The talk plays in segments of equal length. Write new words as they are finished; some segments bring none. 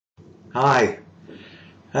Hi.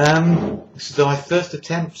 This is my first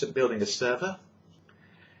attempt at building a server.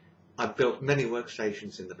 I've built many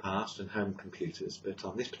workstations in the past and home computers, but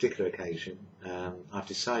on this particular occasion I've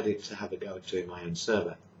decided to have a go at doing my own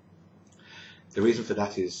server. The reason for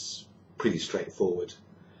that is pretty straightforward.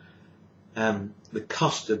 The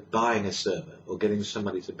cost of buying a server or getting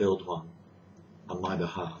somebody to build one on my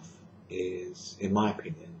behalf is, in my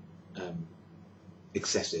opinion,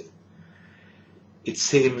 excessive. It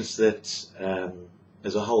seems that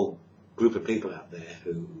there's a whole group of people out there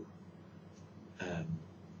who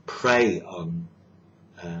prey on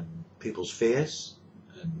people's fears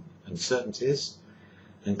and uncertainties,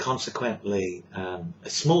 and consequently a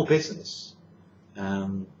small business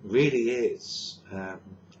really is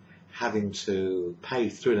having to pay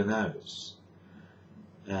through the nose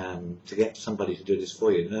to get somebody to do this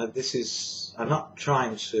for you. Now, I'm not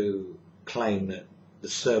trying to claim that the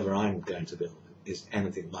server I'm going to build is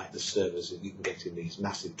anything like the servers that you can get in these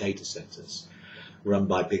massive data centers run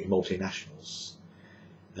by big multinationals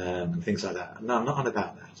and things like that. No, I'm not on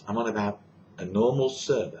about that. I'm on about a normal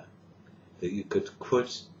server that you could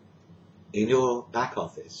put in your back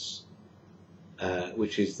office,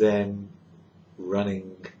 which is then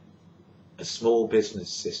running a small business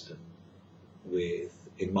system with,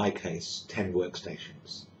 in my case, 10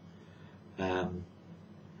 workstations.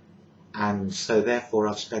 And so therefore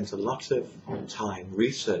I've spent a lot of time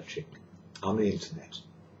researching on the internet,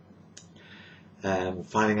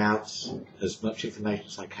 finding out as much information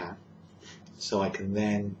as I can, so I can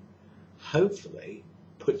then hopefully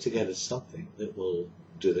put together something that will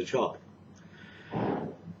do the job.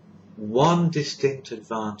 One distinct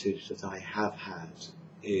advantage that I have had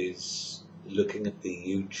is looking at the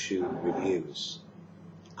YouTube reviews.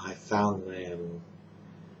 I found them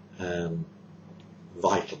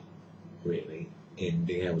vital, really, in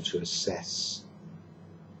being able to assess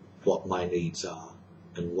what my needs are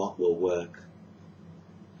and what will work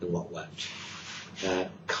and what won't.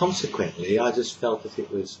 Consequently, I just felt that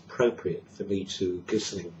it was appropriate for me to give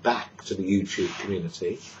something back to the YouTube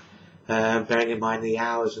community, bearing in mind the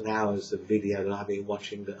hours and hours of video that I've been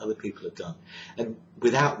watching that other people have done, and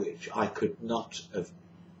without which I could not have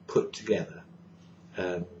put together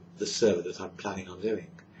the server that I'm planning on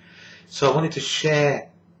doing. So I wanted to share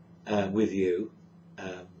with you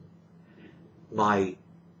my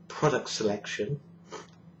product selection,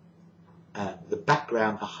 the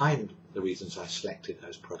background behind the reasons I selected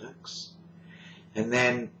those products, and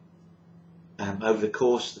then over the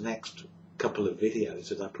course of the next couple of videos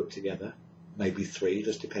that I put together, maybe 3,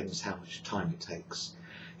 just depends how much time it takes,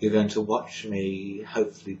 you're going to watch me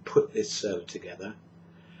hopefully put this server together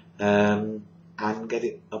and get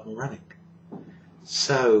it up and running.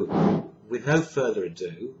 So with no further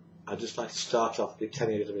ado, I'd just like to start off by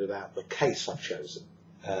telling you a little bit about the case I've chosen.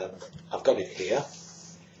 I've got it here.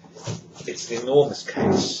 It's an enormous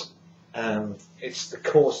case. It's the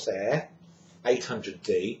Corsair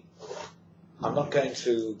 800D. I'm not going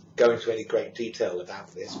to go into any great detail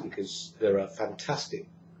about this because there are fantastic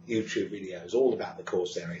YouTube videos all about the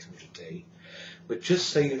Corsair 800D. But just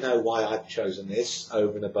so you know why I've chosen this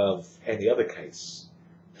over and above any other case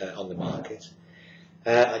on the market,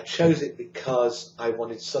 I chose it because I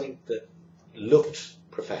wanted something that looked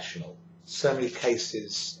professional. So many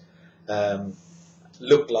cases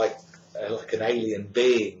look like an alien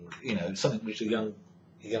being, you know, something which a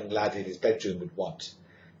young lad in his bedroom would want.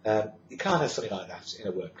 You can't have something like that in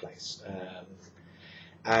a workplace,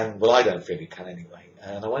 and well, I don't feel you can anyway.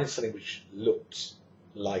 And I wanted something which looked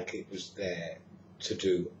like it was there to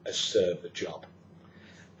do a server job.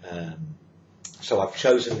 So I've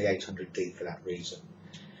chosen the 800D for that reason.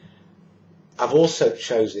 I've also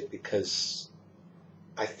chosen it because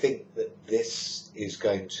I think that this is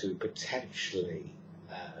going to potentially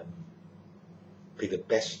be the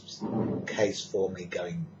best case for me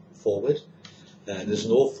going forward. There's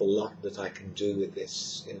an awful lot that I can do with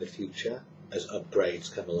this in the future as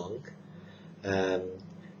upgrades come along.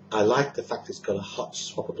 I like the fact it's got a hot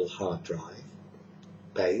swappable hard drive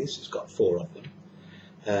bays. It's got 4 of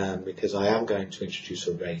them because I am going to introduce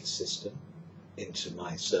a RAID system into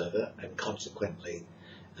my server, and consequently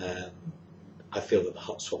I feel that the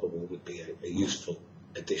hot swappable would be a useful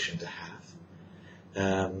addition to have.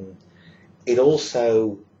 It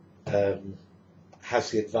also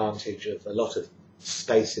has the advantage of a lot of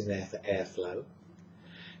space in there for airflow.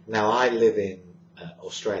 Now, I live in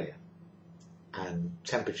Australia, and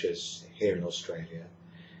temperatures here in Australia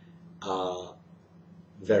are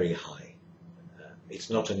very high. It's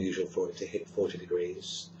not unusual for it to hit 40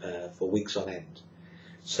 degrees for weeks on end.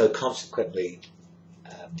 So consequently,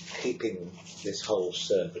 keeping this whole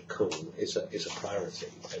server cool is a priority,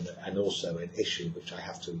 and also an issue which I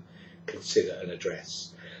have to consider and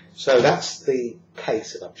address. So that's the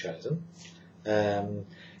case that I've chosen. Then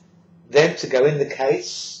to go in the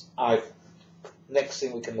case, next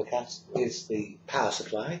thing we can look at is the power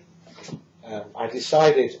supply. I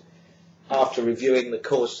decided after reviewing the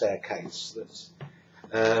Corsair case that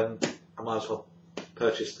I might as well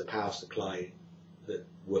purchase the power supply that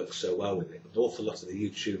works so well with it. An awful lot of the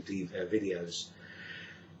YouTube videos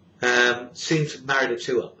seem to marry the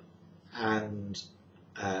two up, and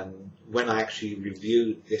when I actually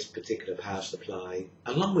reviewed this particular power supply,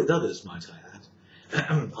 along with others might I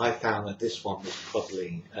add, I found that this one was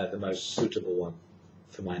probably the most suitable one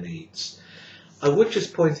for my needs. I would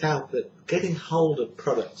just point out that getting hold of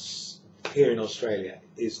products here in Australia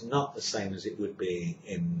is not the same as it would be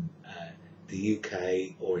in the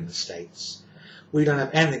UK or in the States. We don't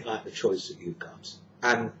have anything like the choice that you've got,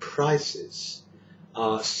 and prices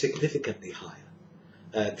are significantly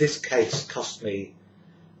higher. This case cost me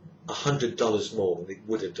 $100 more than it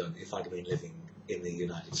would have done if I'd been living in the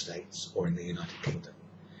United States or in the United Kingdom.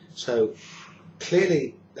 So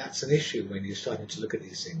clearly that's an issue when you're starting to look at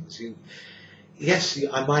these things. Yes,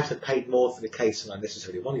 I might have paid more for the case than I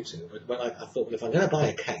necessarily wanted to, but when I thought, well, if I'm going to buy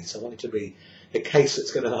a case, I want it to be a case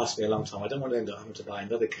that's going to last me a long time. I don't want to end up having to buy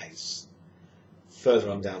another case further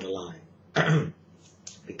on down the line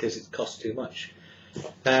because it costs too much.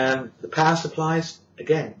 The power supplies,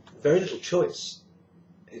 again, very little choice.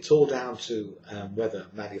 It's all down to whether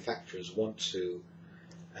manufacturers want to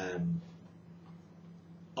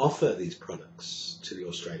offer these products to the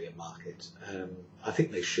Australian market. I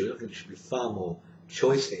think they should. I think there should be far more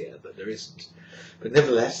choice here, but there isn't. But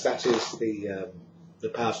nevertheless, that is the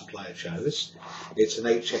power supply I chose. It's an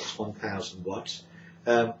HX 1000 watt.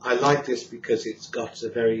 I like this because it's got a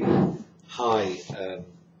very high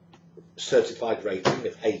certified rating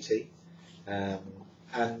of 80,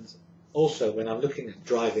 and also when I'm looking at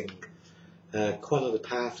driving quite a lot of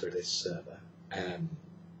power through this server,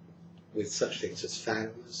 with such things as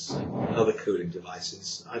fans and other cooling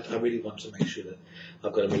devices, I really want to make sure that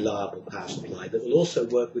I've got a reliable power supply that will also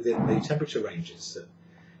work within the temperature ranges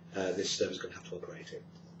that this server is going to have to operate in.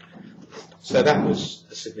 So that was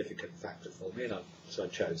a significant factor for me, and so I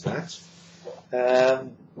chose that.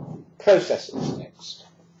 Processors next.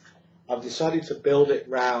 I've decided to build it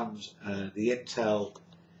round the Intel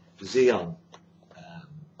Xeon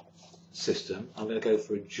system. I'm going to go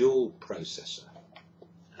for a dual processor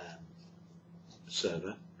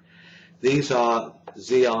server. These are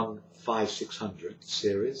Xeon 5600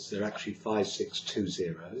 series. They're actually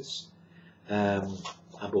 5620s.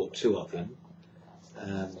 I bought two of them.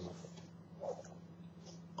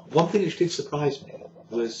 One thing which did surprise me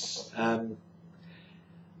was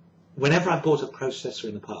whenever I bought a processor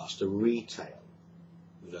in the past, a retail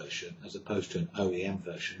version as opposed to an OEM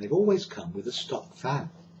version, they've always come with a stock fan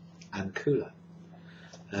and cooler.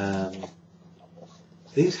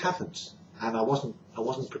 These haven't, and I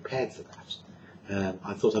wasn't prepared for that.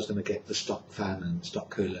 I thought I was going to get the stock fan and stock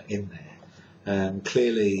cooler in there.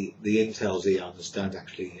 Clearly, the Intel Xeons don't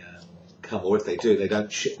actually come, or if they do, they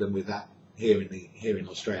don't ship them with that here in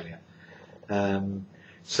Australia.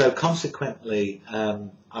 So consequently,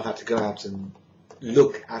 I've had to go out and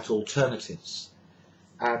look at alternatives.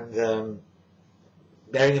 And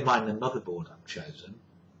bearing in mind the motherboard I've chosen,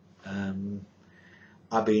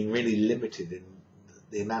 I've been really limited in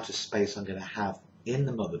the amount of space I'm going to have in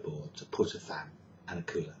the motherboard to put a fan and a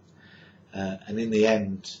cooler. And in the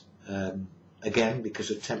end, again,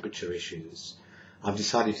 because of temperature issues, I've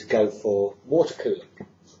decided to go for water cooling.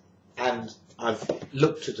 And I've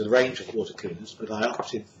looked at a range of water coolers, but I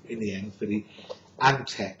opted in the end for the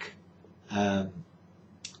Antec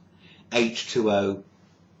H2O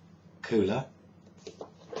cooler.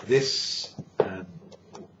 This I'm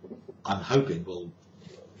hoping will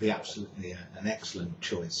be absolutely an excellent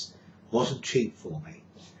choice. Wasn't cheap for me.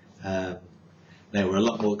 They were a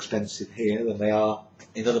lot more expensive here than they are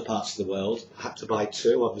in other parts of the world. I had to buy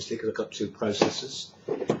two, obviously, because I've got two processors.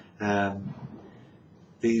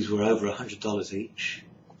 These were over $100 each.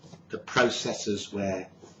 The processors were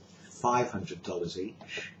 $500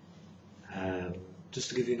 each. Just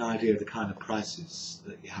to give you an idea of the kind of prices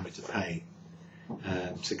that you're having to pay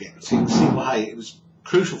to get. So you can see why it was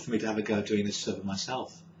crucial for me to have a go at doing this server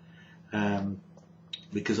myself,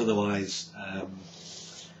 because otherwise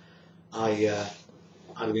I'd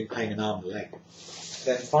have been paying an arm and a leg.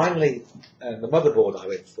 Then finally, the motherboard I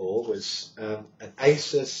went for was an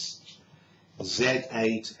Asus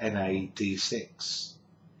Z8 NAD6.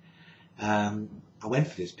 I went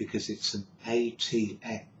for this because it's an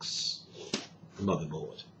ATX the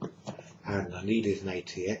motherboard, and I needed an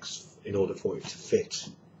ATX in order for it to fit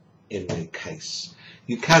in the case.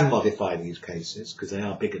 You can modify these cases because they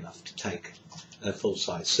are big enough to take a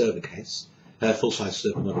full-size server case, a full-size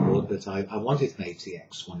server motherboard, but I wanted an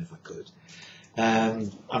ATX one if I could.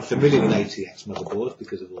 I'm familiar with ATX motherboards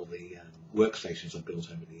because of all the workstations I've built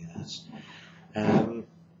over the years. And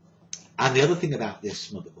the other thing about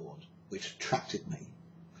this motherboard which attracted me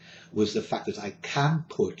was the fact that I can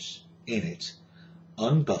put in it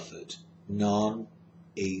unbuffered, non-ECC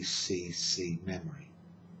memory.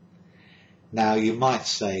 Now you might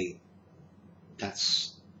say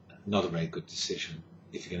that's not a very good decision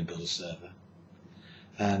if you're going to build a server,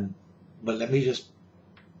 but let me just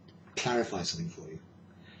clarify something for you.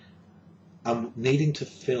 I'm needing to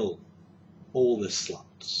fill all the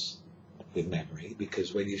slots with memory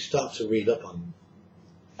because when you start to read up on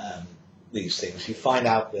these things, you find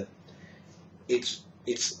out that it's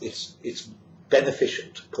beneficial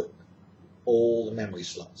to put all the memory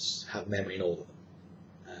slots, have memory in all of them.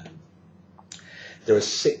 There are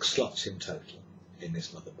 6 slots in total in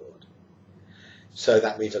this motherboard, so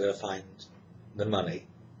that means I'm going to find the money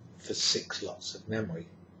for 6 lots of memory.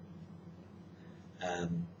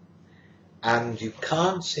 And you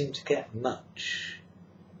can't seem to get much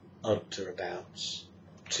up to about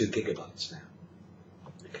 2 gigabytes now.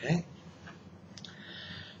 Okay?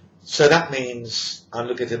 So that means I'm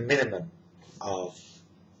looking at a minimum of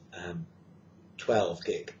 12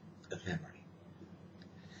 gig of memory.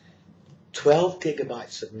 12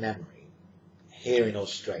 gigabytes of memory here in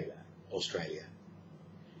Australia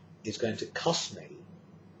is going to cost me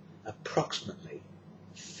approximately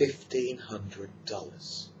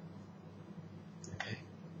 $1,500. Okay?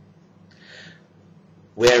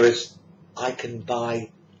 Whereas I can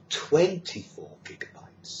buy 24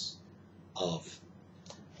 gigabytes of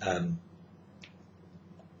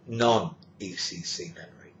non-ECC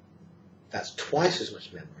memory. That's twice as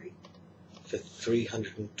much memory for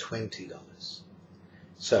 $320.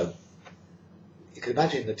 So you can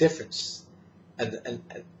imagine the difference. And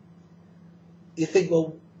you think,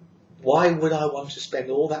 well, why would I want to spend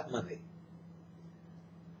all that money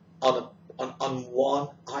on one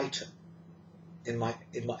item in my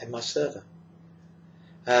server?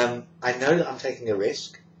 I know that I'm taking a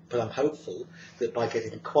risk, but I'm hopeful that by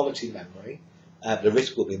getting quality memory, the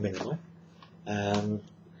risk will be minimal.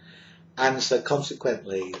 And so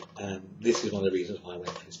consequently, this is one of the reasons why I went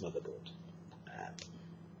for this motherboard.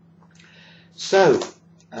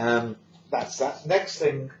 That's that. Next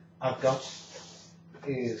thing I've got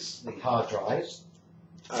is the hard drives.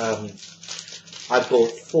 I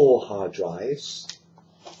bought 4 hard drives.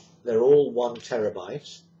 They're all 1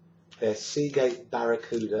 terabyte. They're Seagate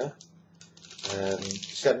Barracuda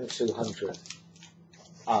 7200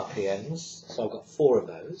 RPMs. So I've got 4 of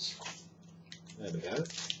those. There we go.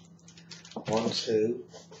 1, 2,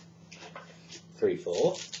 3,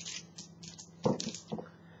 4.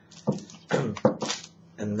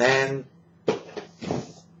 And then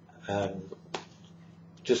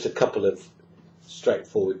just a couple of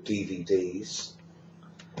straightforward DVDs,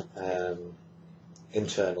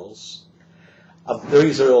 internals.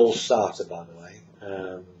 These are all SATA, by the way.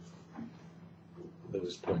 There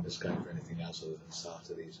was pointless going for anything else other than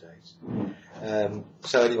SATA these days.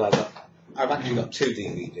 So anyway, I've actually got 2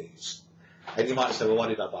 DVDs. And you might say, well, why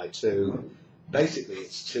did I buy 2? Basically,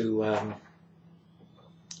 it's to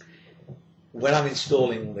when I'm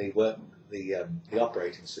installing the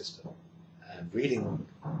operating system and reading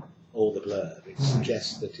all the blurb, it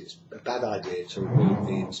suggests that it's a bad idea to remove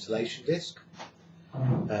the installation disk.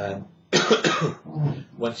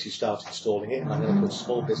 Once you start installing it, and I'm going to put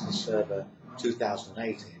Small Business Server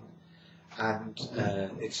 2008 in, and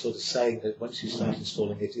it's sort of saying that once you start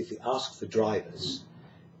installing it, if it asks for drivers,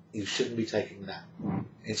 you shouldn't be taking that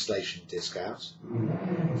installation disk out.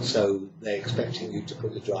 So they're expecting you to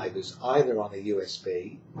put the drivers either on a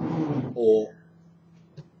USB or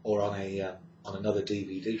on another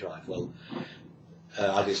DVD drive. Well,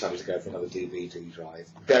 I decided to go for another DVD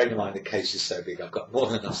drive. Bearing in mind the case is so big, I've got more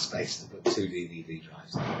than enough space to put 2 DVD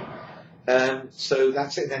drives in. So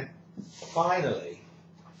that's it. Then finally,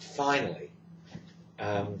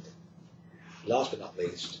 last but not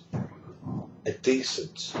least, a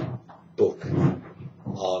decent book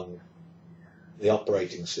on the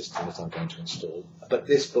operating system that I'm going to install. But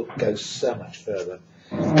this book goes so much further.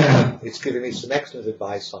 It's giving me some excellent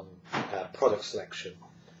advice on product selection,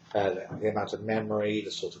 the amount of memory,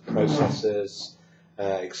 the sort of processors,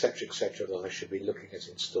 etc., that I should be looking at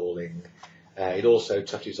installing. It also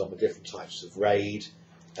touches on the different types of RAID,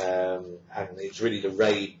 and it's really the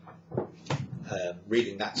RAID,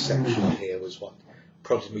 reading that section here was what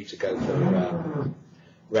prompted me to go for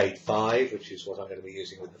RAID 5, which is what I'm going to be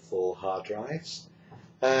using with the 4 hard drives.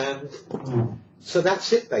 So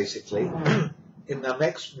that's it basically. In the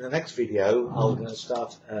next video, I'm going to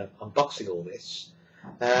start unboxing all this,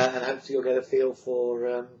 and hopefully you'll get a feel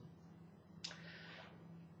for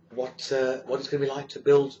what it's going to be like to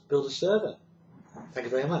build a server. Thank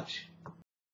you very much.